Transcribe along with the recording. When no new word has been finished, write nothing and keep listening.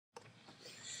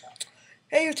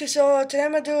Hey YouTube, so today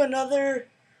I'm gonna do another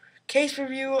case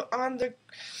review on the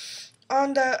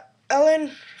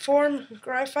Elan form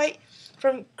graphite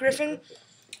from Griffin.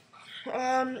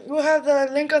 We'll have the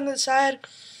link on the side.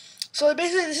 So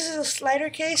basically, this is a slider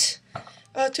case,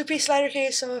 a two-piece slider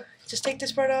case. So just take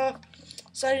this part off,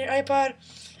 slide your iPod.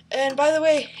 And by the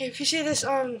way, if you see this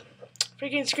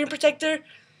freaking screen protector,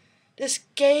 this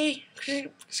gay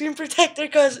screen protector,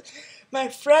 because my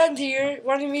friend here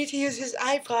wanted me to use his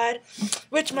iPod,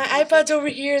 which my iPod's over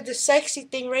here, the sexy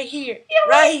thing right here,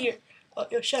 right here. Oh,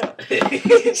 yo, shut up.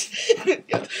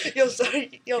 yo,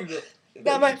 sorry, yo,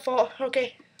 not my fault.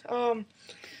 Okay,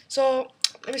 so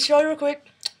let me show you real quick.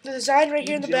 The design right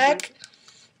here in the back.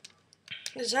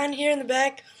 The design here in the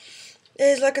back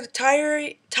is like a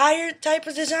tire type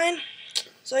of design.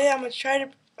 So yeah, I'm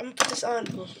gonna put this on.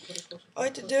 All you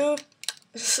have to do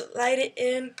is slide it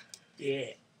in,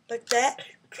 like that,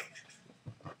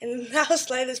 and now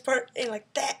slide this part in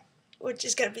like that, which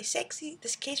is gonna be sexy.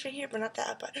 This case right here, but not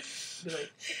that. But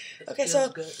okay,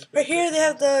 so right here they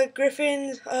have the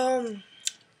Griffins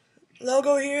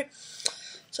logo here.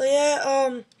 So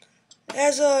yeah, it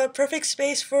has a perfect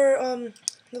space for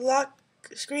the lock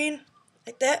screen,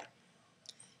 like that.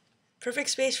 Perfect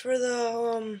space for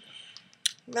the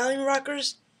volume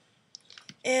rockers,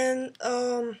 and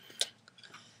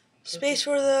space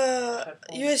for the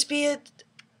USB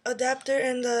adapter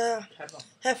and the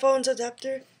headphones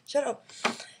adapter. Shut up.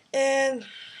 And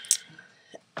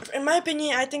in my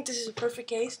opinion, I think this is a perfect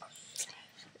case.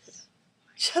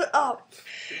 Shut up.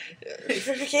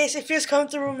 Perfect case. It feels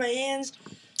comfortable in my hands.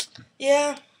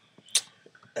 Yeah,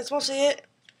 that's mostly it.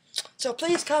 So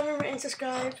please comment and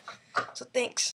subscribe. So thanks.